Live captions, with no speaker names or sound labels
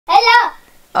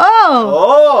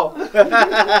Oh! Oh!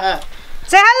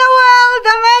 Say hello world,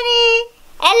 I'm Annie!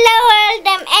 Hello world,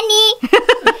 I'm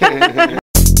Annie.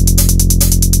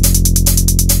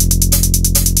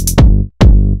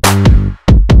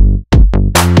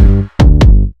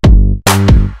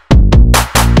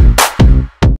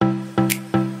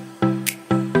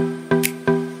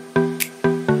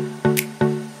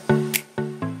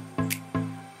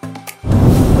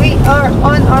 We are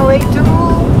on our way to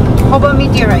Hoba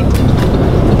Meteorite,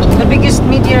 the biggest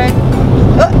meteorite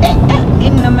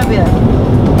in Namibia.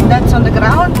 That's on the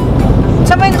ground,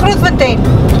 somewhere in Grootfontein.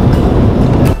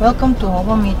 Welcome to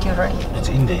Hoba Meteorite. It's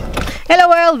in there. Hello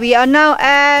world, we are now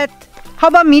at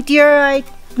Hoba Meteorite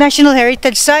National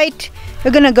Heritage Site.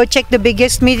 We're gonna go check the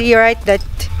biggest meteorite that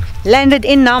landed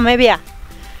in Namibia.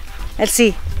 Let's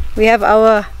see, we have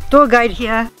our tour guide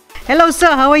here. Hello sir,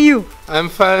 how are you? I'm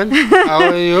fine. How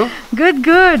are you? Good,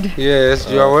 good. Yes,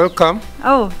 you are welcome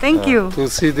Oh, thank you. to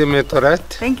see the meteorite.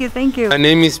 Thank you, thank you. My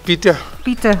name is Peter.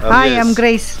 Peter, hi, yes. I'm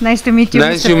Grace. Nice to meet you,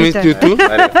 Nice Mr. to meet Peter. you too.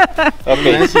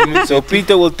 Okay, so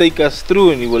Peter will take us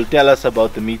through and he will tell us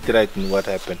about the meteorite and what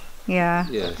happened. Yeah,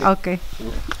 Yes. okay.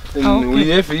 And we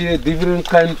have here different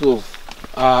kinds of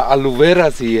aloe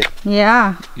veras here.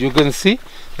 Yeah, You can see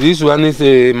this one is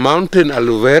a mountain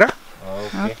aloe vera.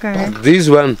 okay. This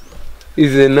one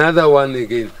is another one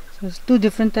again. So it's two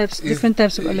different types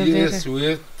of aloe vera. Yes, we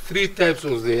have three types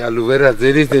of the aloe vera.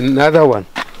 There is another one.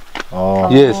 Oh,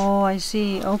 Yes. Oh, I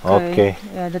see. Okay. Okay.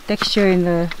 Yeah, the texture in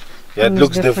the yeah, it thing is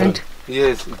looks different.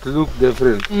 Yes, it looks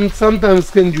different.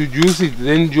 Sometimes when you juice it,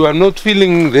 then you are not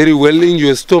feeling very well in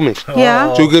your stomach.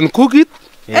 Yeah. So you can cook it.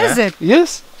 Is it?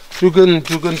 Yes, you can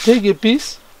take a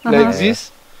piece like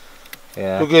this.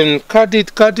 Yeah. You can cut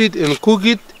it and cook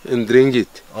it and drink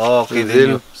it. Oh, okay, And then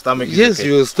your stomach is Yes, okay.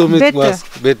 your stomach Better. was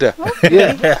better.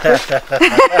 Yeah.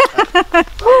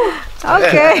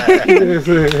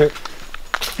 Okay.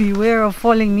 Beware of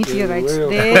falling meteorites. Beware of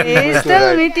There falling is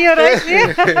still meteorites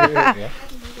here.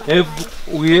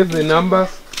 We have the numbers.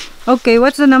 Okay,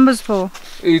 what's the numbers for?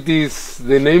 It is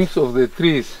the names of the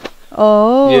trees.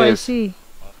 Oh, I Yes. see.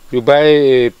 You buy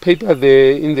a paper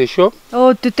there in the shop.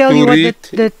 Oh, to tell To you what read.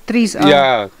 the trees are.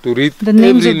 Yeah, to read The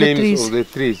names every of the names trees. of the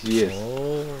trees. Yes.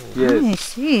 Oh, Yes. I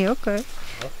see. Okay.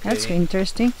 That's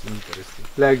interesting.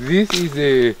 Like this is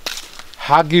a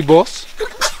haggibos.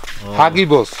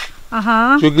 Haggibos.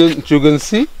 Uh-huh. You can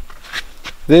see.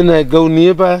 Then I go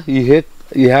nearby.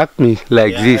 He hacked me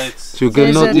like Yeah, this. it's- You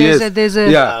cannot. There's a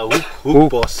Yeah.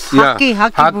 hook boss. Yeah. Hacky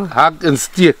Hack and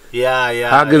stick. Yeah.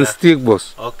 Hack and stick,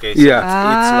 boss. Okay, so Yeah.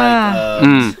 it's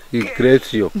like He grabs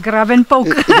you. grab and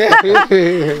poke.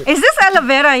 Is this aloe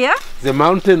vera, yeah? The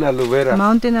mountain aloe vera.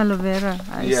 Mountain aloe vera.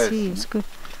 I Yes. see. It's good.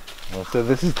 so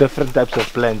this is different types of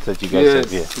plants that you guys Yes.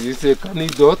 have here. It's a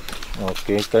canidot.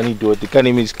 Okay, can he do it? Can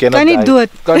he means cannot Can die. you do it?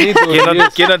 Canidot. Cannot,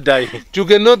 Yes. cannot die. You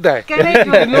cannot die. Can I do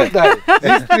You cannot die.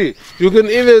 This tree. You can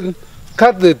even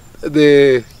cut the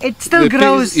It still the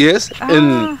grows. piece, yes,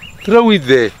 and throw it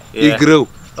there. Yeah. It grow.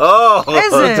 Oh,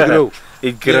 Is it? It grow.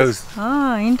 It grows.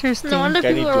 Ah, interesting. No wonder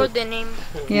Can people you do wrote the name.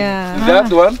 Yeah. That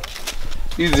one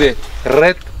is a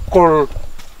red coral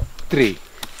tree.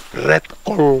 Red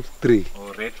coral tree. Oh,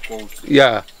 red cold.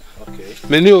 Yeah. Okay.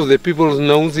 Many of the people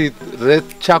knows it red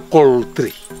charcoal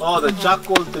tree. Oh, the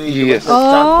charcoal tree. Yes. The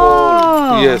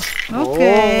charcoal. Oh. Yes.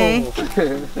 Okay.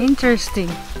 Interesting.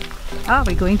 Ah,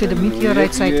 we're going to the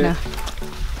meteorite site Yeah. now.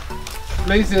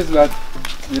 Places that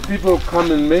the people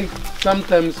come and make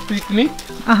sometimes picnic.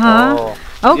 Uh-huh.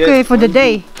 Oh. Okay, Yes, for the when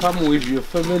day. you come with your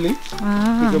family. You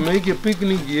Ah. can make a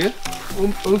picnic here.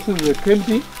 Also the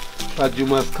camping, but you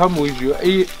must come with your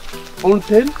own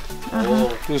tent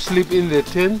to sleep in the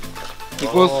tent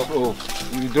because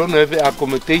we don't have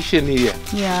accommodation here.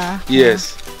 Yeah.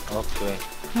 Yes. Okay.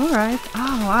 All right.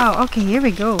 Oh, wow. Okay, here we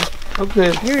go.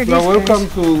 Okay. Here it Now is, welcome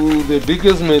to the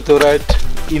biggest meteorite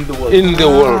In the world. in the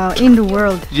world. Wow, in the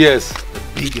world. Yes,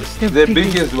 biggest. the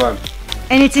biggest one.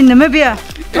 And it's in Namibia.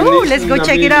 And Oh, it's let's in go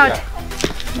check it Namibia. out.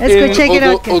 Let's go check it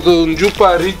out.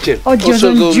 Odonjupa region. Oh,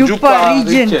 Odonjupa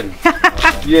region.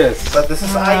 Yes. But this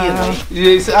is iron, right?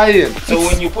 Yes, iron. So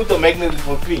when you put the magnet, it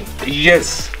will clean.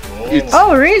 Yes. It's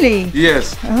Oh, really?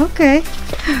 yes. Okay.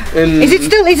 And Is it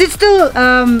still You have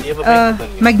a magnet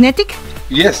on you. magnetic?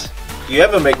 yes. You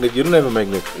have a magnet. You don't have a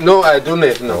magnet. No, I don't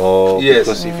have no. Oh, yes.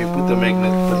 because if you put the magnet,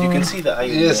 but you can see the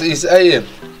iron. Yes, there. it's iron.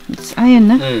 It's iron,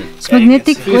 huh? Mm. It's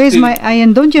magnetic. Yeah, you can see. Where's my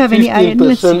iron? Don't you have any iron?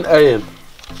 Let's see. 15% iron.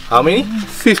 How many?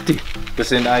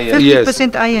 50%. Iron.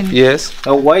 50% iron. Yes.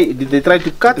 Why did they try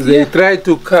to cut? They tried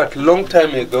to cut long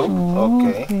time ago.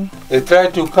 Oh, Okay. They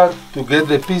tried to cut to get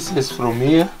the pieces from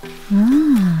here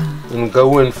and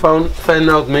go and find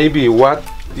out maybe what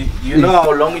Do you know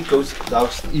how long it goes?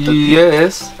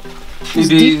 Yes.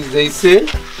 It is, they say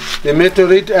the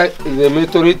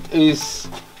meteorite is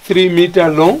 3 meter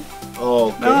long, Oh,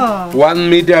 okay. Oh. 1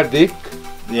 meter thick.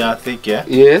 Yeah, thick, yeah.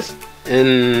 Yes,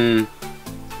 and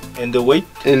the weight?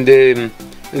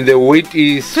 the weight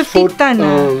is 50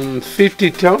 ton,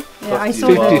 50 ton. Yeah, I saw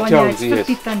 50 that one. Yeah, tons, it's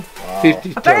 50 yes. ton.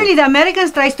 50 Apparently, the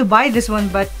Americans tries to buy this one,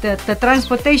 but the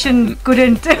transportation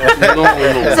couldn't. No.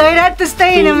 So it had to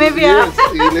stay in Namibia.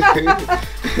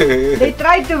 Yes. They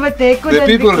tried to, but they couldn't. The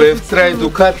people because have it's tried too-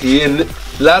 to cut here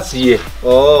last year.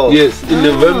 Oh. Yes, in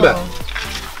November.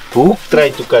 Who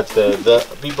tried to cut the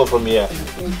people from here?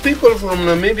 People from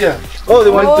Namibia. Oh, they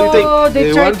want to take. Oh,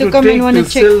 they tried want to come and want to to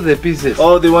check. sell the pieces.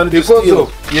 Oh, they wanted to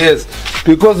Because steal.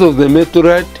 because of the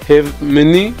meteorite have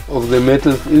many of the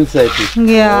metals inside it.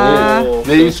 Yeah. Oh,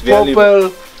 They so use it's valuable.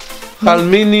 copper,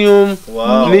 aluminium,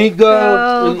 Wow.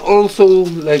 nickel, and also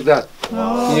like that.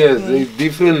 Oh, Yes, okay.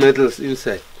 different metals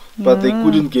inside. But they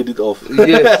couldn't get it off.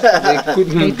 Yes, they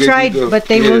couldn't They get tried, it off. but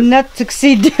they Yes. will not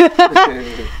succeed.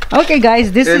 Okay,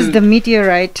 guys, this is And- the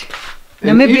meteorite.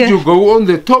 And Namibia. if you go on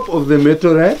the top of the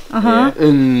meteorite Uh-huh.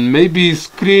 and maybe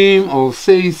scream or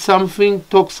say something,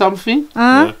 talk something,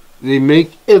 Uh-huh. they make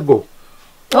echo.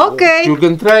 Okay. You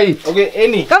can try it. Okay,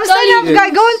 Annie. Come stand up,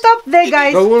 guys. Go on top there,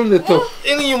 guys. Go on the top.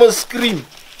 Annie, you must scream.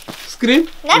 Scream.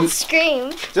 Not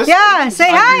scream. Just Yeah, say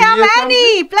Are hi, you I'm hear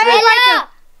Annie. Play Hello. like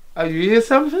Are you hear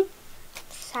something?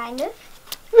 Kind of.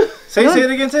 say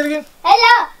it again, say it again.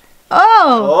 Hello.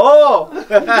 Oh.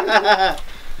 Oh.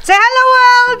 Say hello,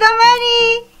 world. I'm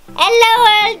Annie. Hello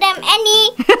world, I'm Annie.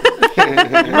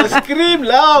 You must scream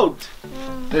loud.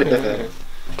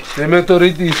 The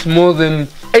meteorite is more than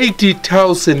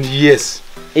 80,000 years.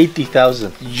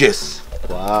 80,000. Yes.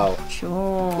 Wow.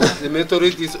 Sure. The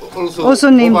meteorite is Also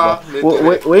named- Oba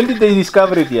meteorite. When did they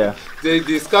discover it here? They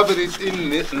discovered it in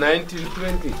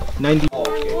 1920. 90.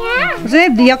 Say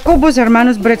the Jacobus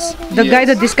Hermanus Brits, the guy Yes.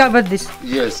 that discovered this.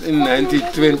 Yes, in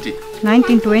 1920.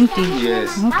 1920. Yes.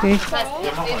 Okay.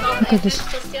 Look at this.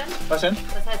 Was denn?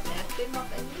 Was heißt Erdbeben auf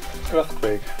Englisch?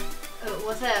 Earthquake.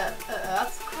 Was an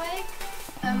earthquake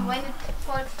when it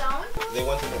falls down? They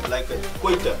wanted it like a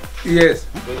equator Yes.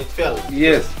 when it fell.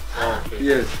 Yes. Okay.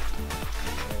 Yes.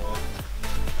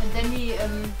 And then we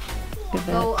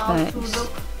go out to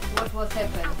look what was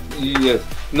happened. Yes.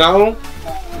 Now,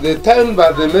 the time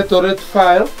that the meteorite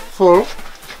fall,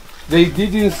 they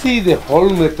didn't see the whole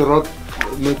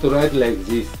meteorite like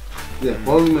this. The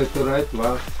whole meteorite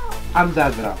was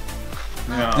underground.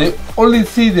 Yeah. They only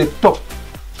see the top.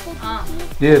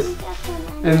 Yes.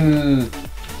 And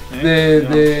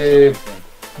the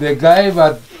guy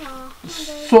that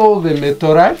saw the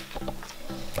meteorite,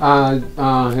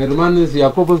 Hermanus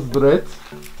Jacobus Brett,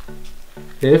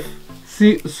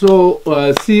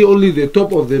 see only the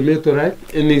top of the meteorite,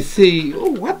 and they say,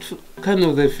 "Oh, what kind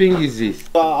of the thing is this?"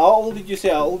 How old did you say?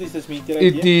 How old is this meteorite?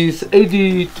 It is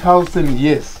 80,000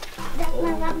 years.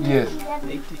 Yes.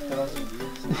 80,000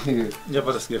 years. Ja,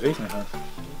 wat is geregend?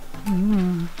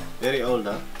 Very old,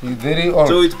 huh? Very old.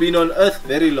 So it's been on Earth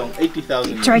very long,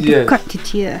 80,000 years. Try to Yes. cut it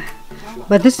here.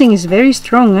 But this thing is very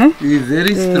strong, eh? It is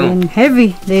very strong. And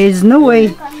heavy. There is no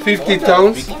way. 50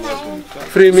 tons,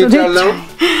 3 meter they long,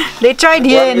 They tried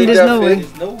here 1 and there's meter no way.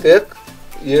 thick.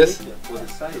 Yes.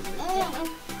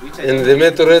 And the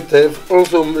meteorite have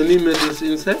also many metals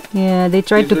inside. Yeah, they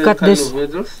tried to Different cut kind this, of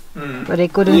metals. but they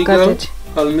couldn't cut Nickel, it.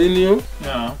 aluminium.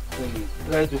 Yeah.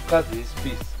 Try to cut this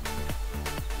piece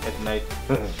At night.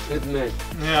 at night.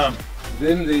 Yeah.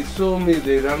 Then they saw me,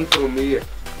 they ran from here.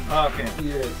 Okay.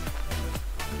 Yes.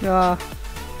 Yeah.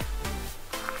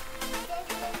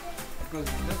 Because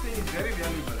that thing is very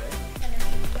valuable, right?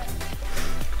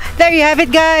 There you have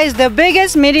it, guys. The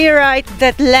biggest meteorite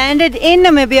that landed in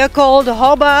Namibia, called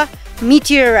Hoba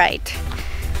Meteorite.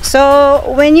 So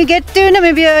when you get to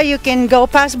Namibia, you can go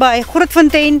pass by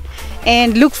Grootfontein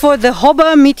and look for the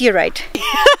Hoba Meteorite.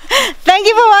 Thank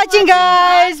you for watching,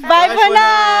 guys. Bye for now.